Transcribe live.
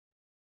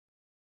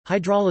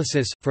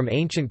Hydrolysis, from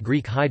ancient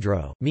Greek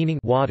hydro, meaning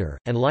water,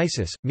 and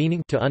lysis,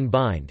 meaning to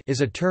unbind,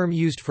 is a term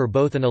used for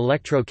both an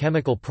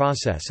electrochemical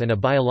process and a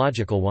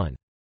biological one.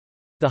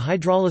 The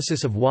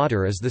hydrolysis of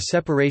water is the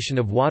separation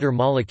of water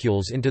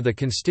molecules into the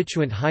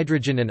constituent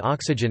hydrogen and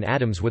oxygen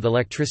atoms with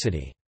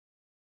electricity.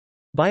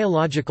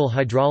 Biological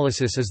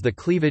hydrolysis is the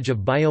cleavage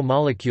of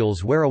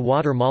biomolecules where a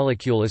water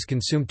molecule is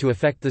consumed to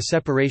effect the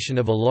separation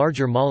of a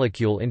larger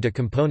molecule into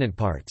component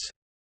parts.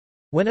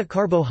 When a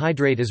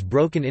carbohydrate is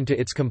broken into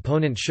its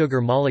component sugar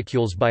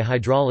molecules by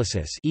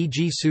hydrolysis,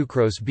 e.g.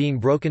 sucrose being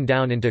broken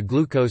down into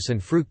glucose and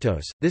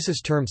fructose, this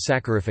is termed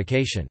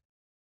saccharification.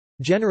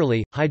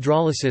 Generally,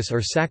 hydrolysis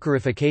or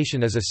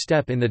saccharification is a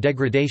step in the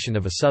degradation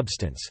of a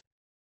substance.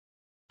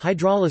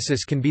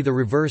 Hydrolysis can be the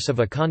reverse of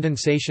a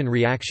condensation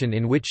reaction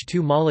in which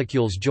two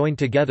molecules join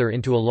together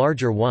into a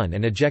larger one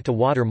and eject a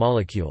water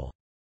molecule.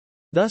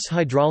 Thus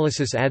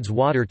hydrolysis adds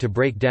water to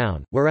break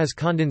down, whereas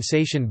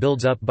condensation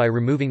builds up by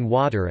removing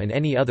water and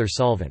any other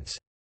solvents.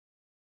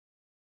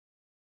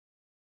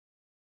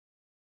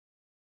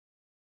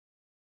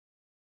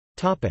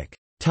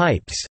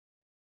 Types.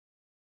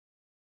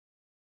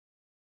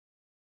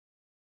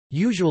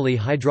 Usually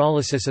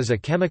hydrolysis is a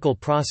chemical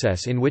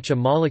process in which a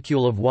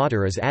molecule of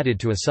water is added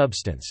to a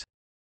substance.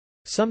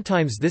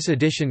 Sometimes this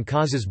addition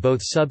causes both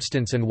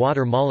substance and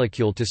water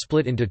molecule to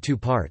split into two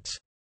parts.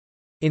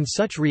 In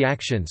such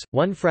reactions,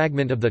 one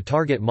fragment of the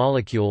target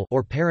molecule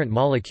or parent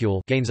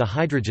molecule gains a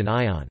hydrogen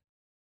ion.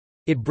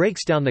 It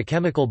breaks down the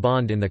chemical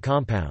bond in the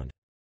compound.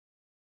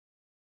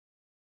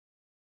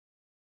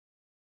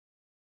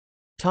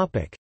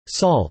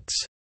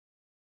 Salts.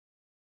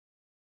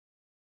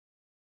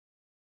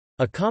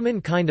 A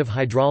common kind of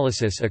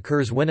hydrolysis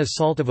occurs when a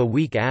salt of a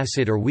weak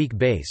acid or weak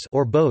base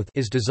or both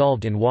is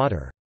dissolved in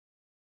water.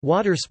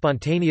 Water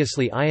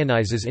spontaneously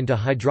ionizes into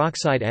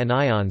hydroxide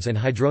anions and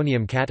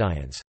hydronium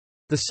cations.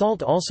 The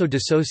salt also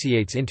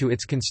dissociates into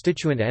its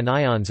constituent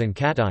anions and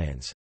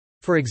cations.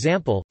 For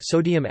example,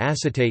 sodium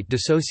acetate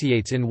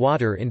dissociates in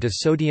water into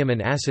sodium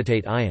and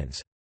acetate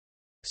ions.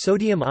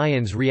 Sodium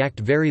ions react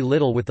very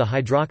little with the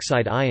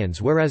hydroxide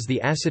ions, whereas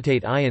the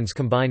acetate ions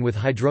combine with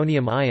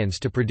hydronium ions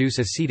to produce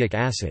acetic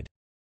acid.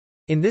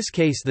 In this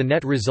case, the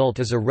net result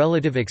is a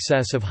relative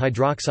excess of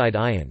hydroxide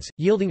ions,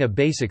 yielding a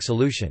basic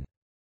solution.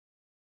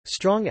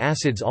 Strong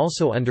acids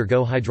also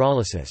undergo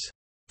hydrolysis.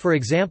 For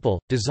example,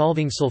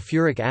 dissolving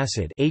sulfuric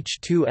acid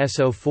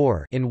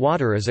H2SO4 in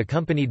water is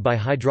accompanied by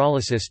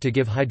hydrolysis to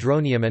give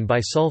hydronium and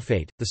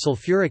bisulfate, the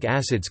sulfuric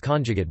acid's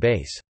conjugate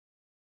base.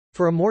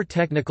 For a more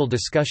technical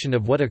discussion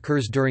of what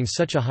occurs during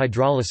such a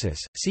hydrolysis,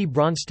 see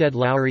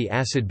Bronsted-Lowry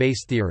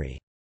acid-base theory.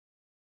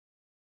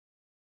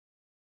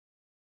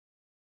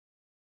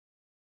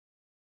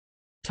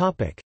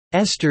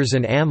 Esters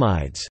and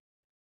amides.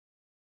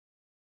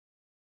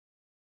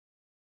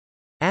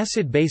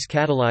 Acid-base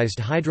catalyzed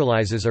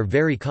hydrolyses are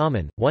very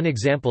common. One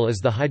example is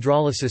the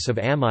hydrolysis of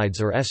amides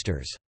or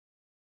esters.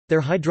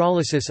 Their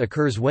hydrolysis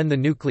occurs when the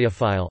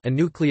nucleophile, a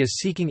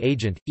nucleus-seeking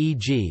agent,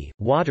 e.g.,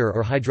 water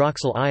or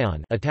hydroxyl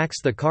ion,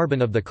 attacks the carbon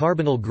of the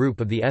carbonyl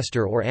group of the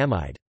ester or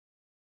amide.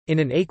 In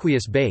an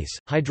aqueous base,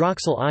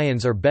 hydroxyl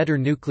ions are better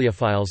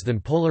nucleophiles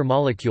than polar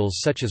molecules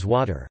such as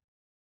water.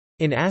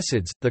 In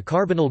acids, the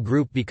carbonyl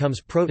group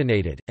becomes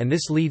protonated, and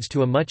this leads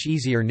to a much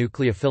easier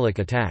nucleophilic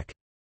attack.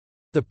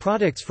 The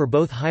products for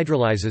both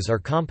hydrolyses are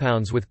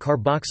compounds with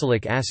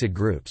carboxylic acid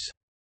groups.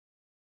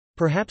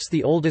 Perhaps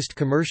the oldest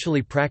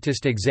commercially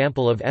practiced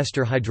example of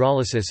ester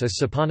hydrolysis is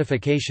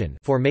saponification,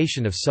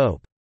 formation of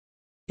soap.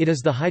 It is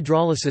the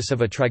hydrolysis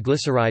of a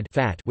triglyceride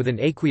fat with an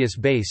aqueous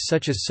base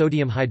such as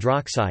sodium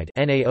hydroxide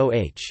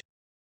NaOH.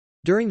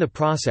 During the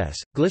process,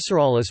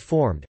 glycerol is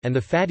formed, and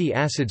the fatty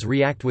acids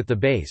react with the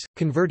base,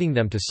 converting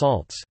them to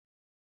salts.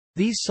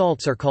 These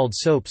salts are called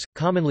soaps,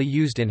 commonly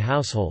used in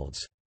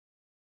households.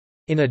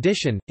 In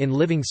addition, in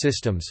living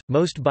systems,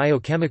 most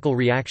biochemical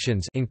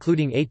reactions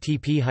including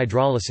ATP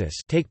hydrolysis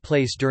take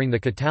place during the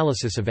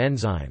catalysis of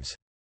enzymes.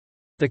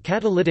 The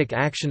catalytic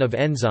action of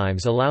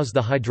enzymes allows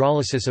the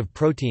hydrolysis of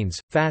proteins,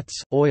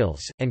 fats,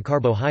 oils, and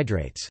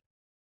carbohydrates.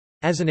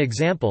 As an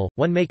example,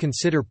 one may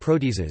consider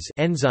proteases,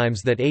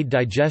 enzymes that aid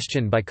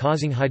digestion by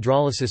causing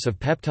hydrolysis of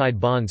peptide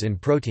bonds in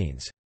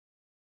proteins.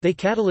 They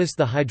catalyze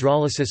the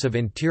hydrolysis of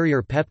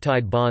interior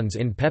peptide bonds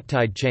in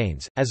peptide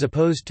chains, as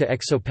opposed to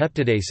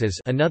exopeptidases,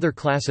 another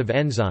class of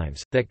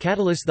enzymes, that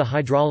catalyze the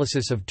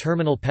hydrolysis of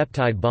terminal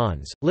peptide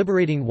bonds,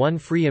 liberating one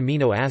free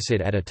amino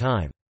acid at a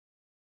time.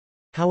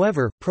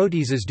 However,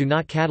 proteases do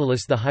not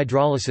catalyze the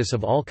hydrolysis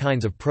of all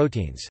kinds of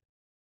proteins.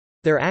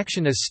 Their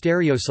action is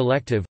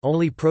stereoselective,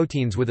 only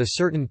proteins with a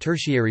certain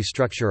tertiary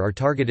structure are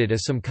targeted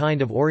as some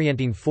kind of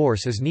orienting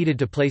force is needed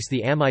to place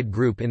the amide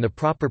group in the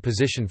proper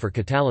position for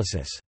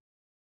catalysis.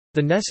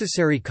 The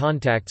necessary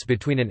contacts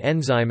between an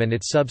enzyme and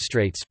its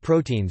substrates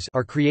proteins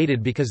are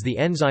created because the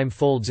enzyme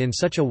folds in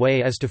such a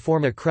way as to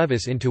form a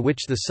crevice into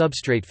which the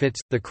substrate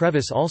fits. The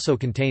crevice also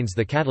contains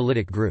the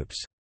catalytic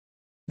groups.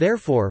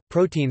 Therefore,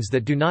 proteins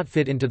that do not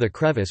fit into the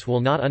crevice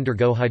will not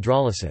undergo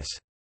hydrolysis.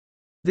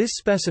 This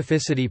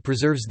specificity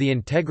preserves the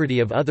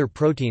integrity of other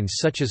proteins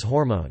such as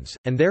hormones,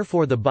 and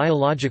therefore the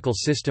biological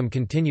system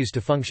continues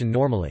to function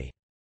normally.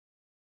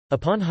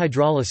 Upon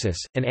hydrolysis,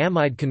 an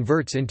amide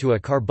converts into a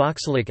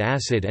carboxylic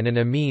acid and an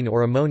amine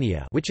or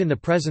ammonia, which in the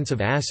presence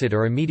of acid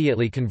are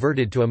immediately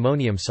converted to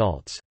ammonium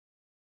salts.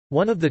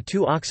 One of the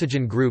two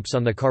oxygen groups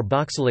on the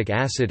carboxylic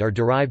acid are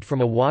derived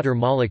from a water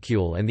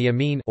molecule and the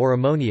amine or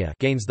ammonia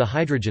gains the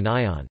hydrogen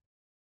ion.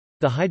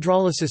 The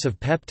hydrolysis of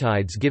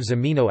peptides gives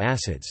amino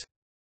acids.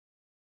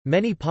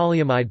 Many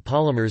polyamide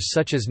polymers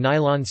such as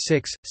nylon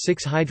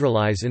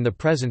 6,6-hydrolyze in the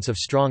presence of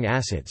strong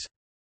acids.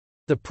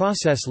 The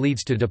process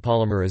leads to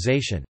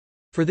depolymerization.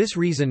 For this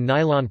reason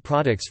nylon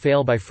products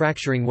fail by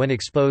fracturing when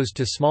exposed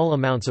to small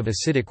amounts of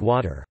acidic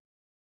water.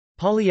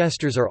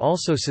 Polyesters are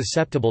also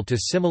susceptible to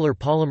similar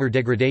polymer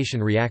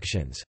degradation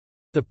reactions.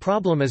 The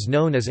problem is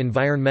known as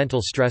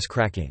environmental stress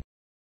cracking.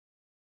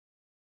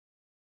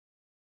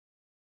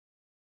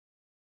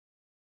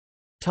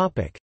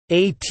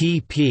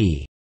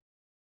 ATP.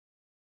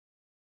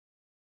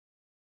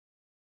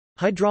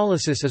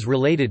 Hydrolysis is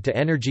related to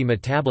energy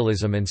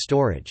metabolism and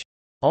storage.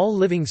 All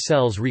living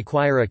cells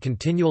require a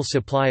continual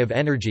supply of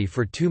energy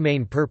for two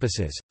main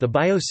purposes, the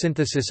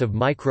biosynthesis of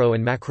micro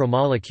and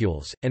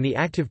macromolecules, and the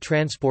active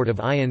transport of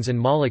ions and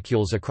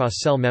molecules across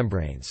cell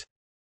membranes.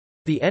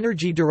 The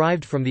energy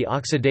derived from the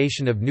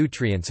oxidation of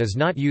nutrients is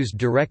not used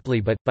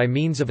directly but, by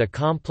means of a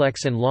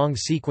complex and long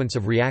sequence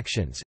of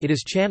reactions, it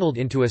is channeled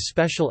into a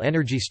special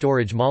energy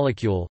storage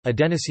molecule,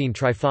 adenosine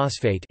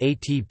triphosphate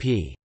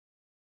 (ATP).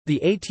 The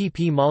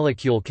ATP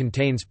molecule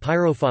contains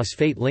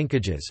pyrophosphate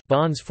linkages,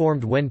 bonds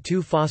formed when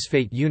two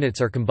phosphate units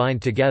are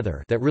combined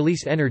together, that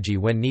release energy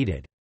when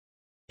needed.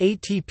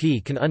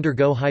 ATP can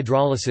undergo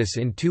hydrolysis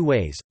in two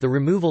ways: the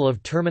removal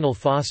of terminal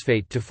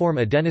phosphate to form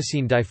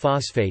adenosine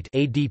diphosphate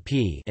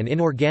 (ADP), an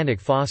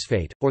inorganic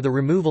phosphate, or the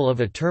removal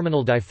of a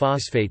terminal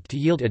diphosphate to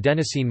yield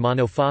adenosine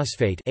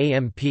monophosphate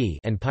 (AMP)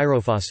 and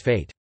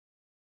pyrophosphate.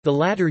 The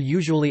latter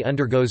usually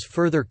undergoes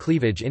further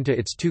cleavage into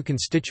its two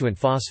constituent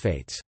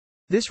phosphates.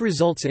 This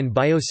results in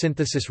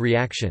biosynthesis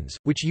reactions,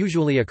 which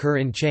usually occur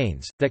in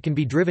chains, that can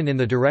be driven in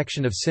the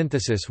direction of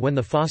synthesis when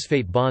the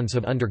phosphate bonds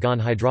have undergone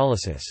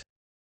hydrolysis.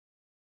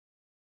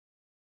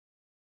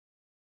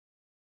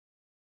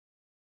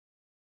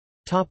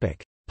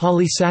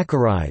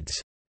 Polysaccharides.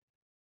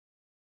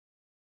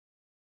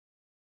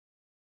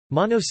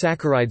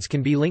 Monosaccharides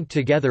can be linked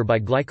together by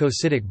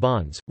glycosidic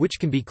bonds, which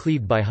can be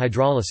cleaved by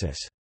hydrolysis.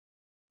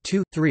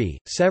 2, 3,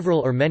 several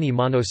or many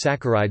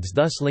monosaccharides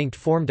thus linked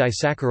form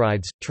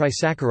disaccharides,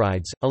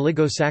 trisaccharides,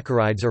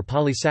 oligosaccharides or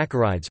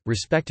polysaccharides,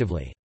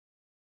 respectively.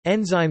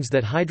 Enzymes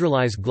that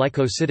hydrolyze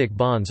glycosidic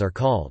bonds are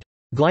called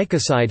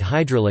glycoside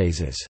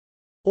hydrolases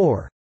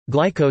or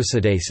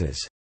glycosidases.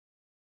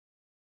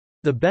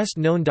 The best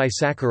known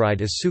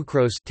disaccharide is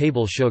sucrose,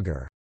 table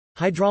sugar.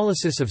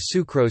 Hydrolysis of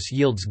sucrose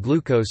yields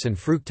glucose and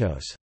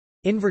fructose.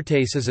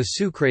 Invertase is a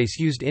sucrase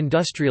used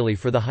industrially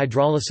for the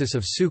hydrolysis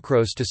of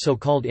sucrose to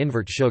so-called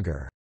invert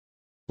sugar.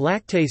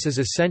 Lactase is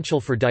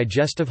essential for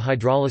digestive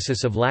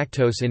hydrolysis of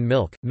lactose in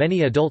milk.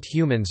 Many adult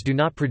humans do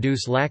not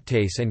produce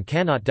lactase and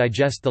cannot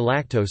digest the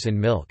lactose in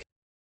milk.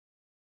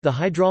 The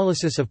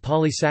hydrolysis of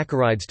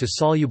polysaccharides to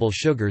soluble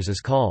sugars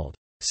is called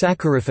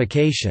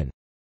saccharification.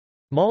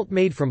 Malt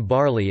made from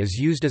barley is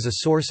used as a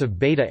source of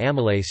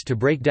beta-amylase to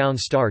break down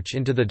starch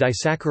into the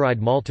disaccharide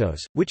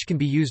maltose, which can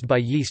be used by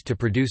yeast to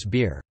produce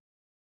beer.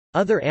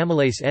 Other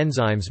amylase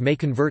enzymes may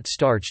convert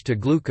starch to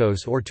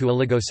glucose or to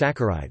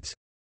oligosaccharides.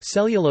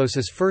 Cellulose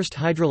is first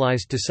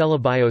hydrolyzed to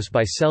cellobiose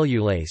by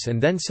cellulase and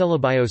then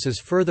cellobiose is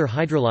further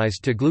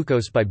hydrolyzed to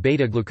glucose by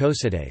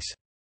beta-glucosidase.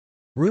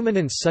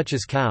 Ruminants such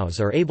as cows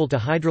are able to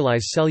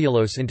hydrolyze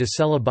cellulose into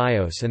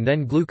cellobiose and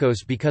then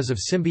glucose because of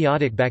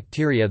symbiotic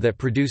bacteria that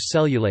produce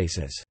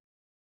cellulases.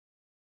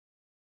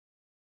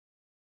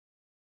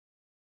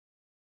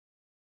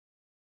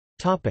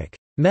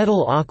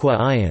 Metal aqua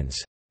ions.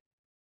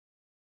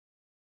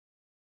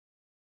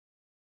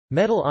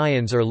 Metal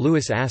ions are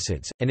Lewis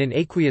acids, and in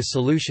aqueous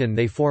solution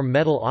they form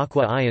metal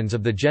aqua ions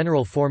of the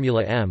general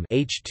formula M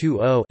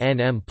H2O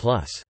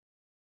Nm+.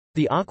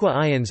 The aqua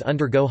ions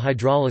undergo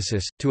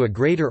hydrolysis, to a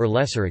greater or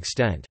lesser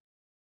extent.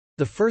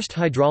 The first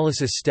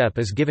hydrolysis step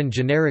is given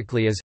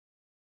generically as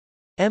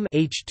M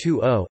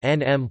H2O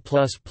Nm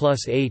plus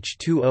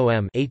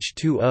H2OM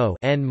H2O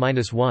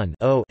N-1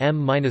 O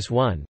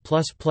M-1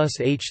 plus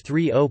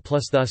H3O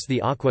plus. Thus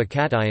the aqua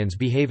cations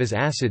behave as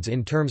acids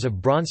in terms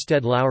of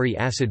Bronsted-Lowry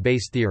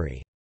acid-base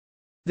theory.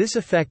 This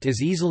effect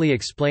is easily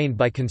explained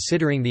by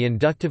considering the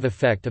inductive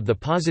effect of the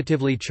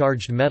positively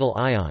charged metal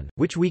ion,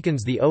 which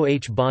weakens the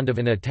OH bond of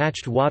an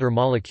attached water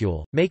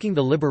molecule, making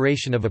the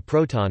liberation of a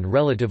proton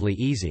relatively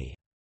easy.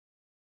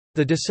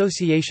 The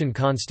dissociation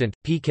constant,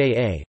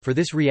 pKa, for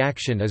this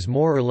reaction is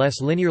more or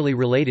less linearly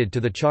related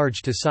to the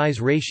charge-to-size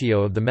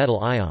ratio of the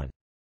metal ion.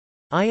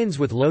 Ions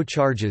with low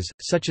charges,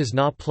 such as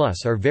Na+,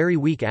 are very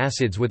weak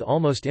acids with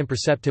almost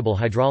imperceptible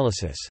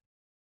hydrolysis.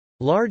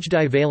 Large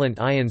divalent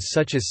ions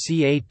such as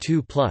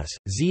Ca2+,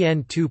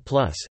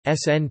 Zn2+,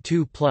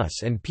 Sn2+,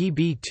 and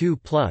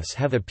Pb2+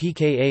 have a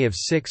pKa of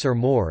 6 or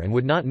more and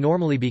would not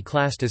normally be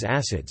classed as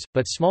acids,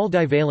 but small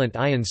divalent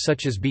ions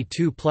such as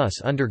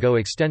B2+ undergo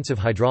extensive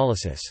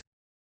hydrolysis.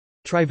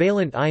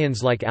 Trivalent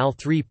ions like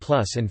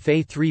Al3+ and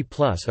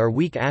Fe3+ are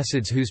weak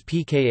acids whose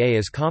pKa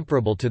is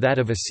comparable to that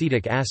of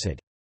acetic acid.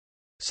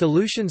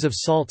 Solutions of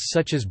salts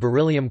such as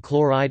beryllium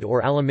chloride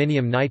or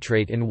aluminium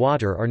nitrate in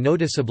water are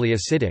noticeably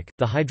acidic.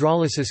 The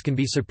hydrolysis can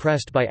be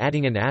suppressed by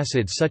adding an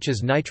acid such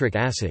as nitric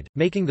acid,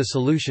 making the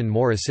solution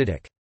more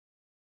acidic.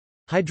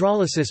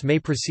 Hydrolysis may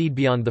proceed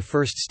beyond the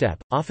first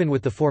step, often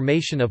with the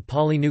formation of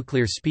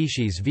polynuclear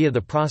species via the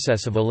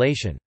process of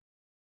olation.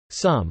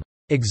 Some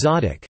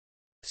exotic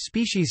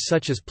species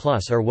such as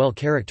plus are well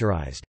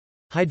characterized.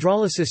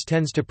 Hydrolysis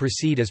tends to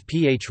proceed as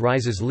pH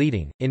rises,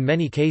 leading, in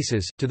many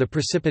cases, to the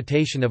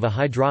precipitation of a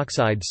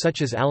hydroxide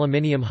such as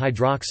aluminium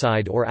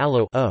hydroxide or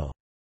AlO.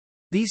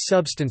 These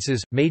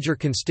substances, major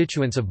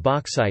constituents of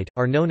bauxite,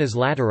 are known as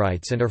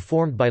laterites and are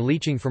formed by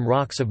leaching from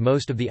rocks of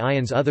most of the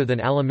ions other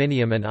than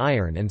aluminium and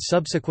iron and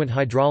subsequent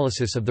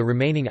hydrolysis of the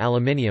remaining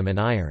aluminium and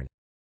iron.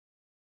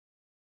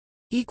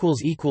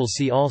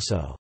 See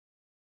also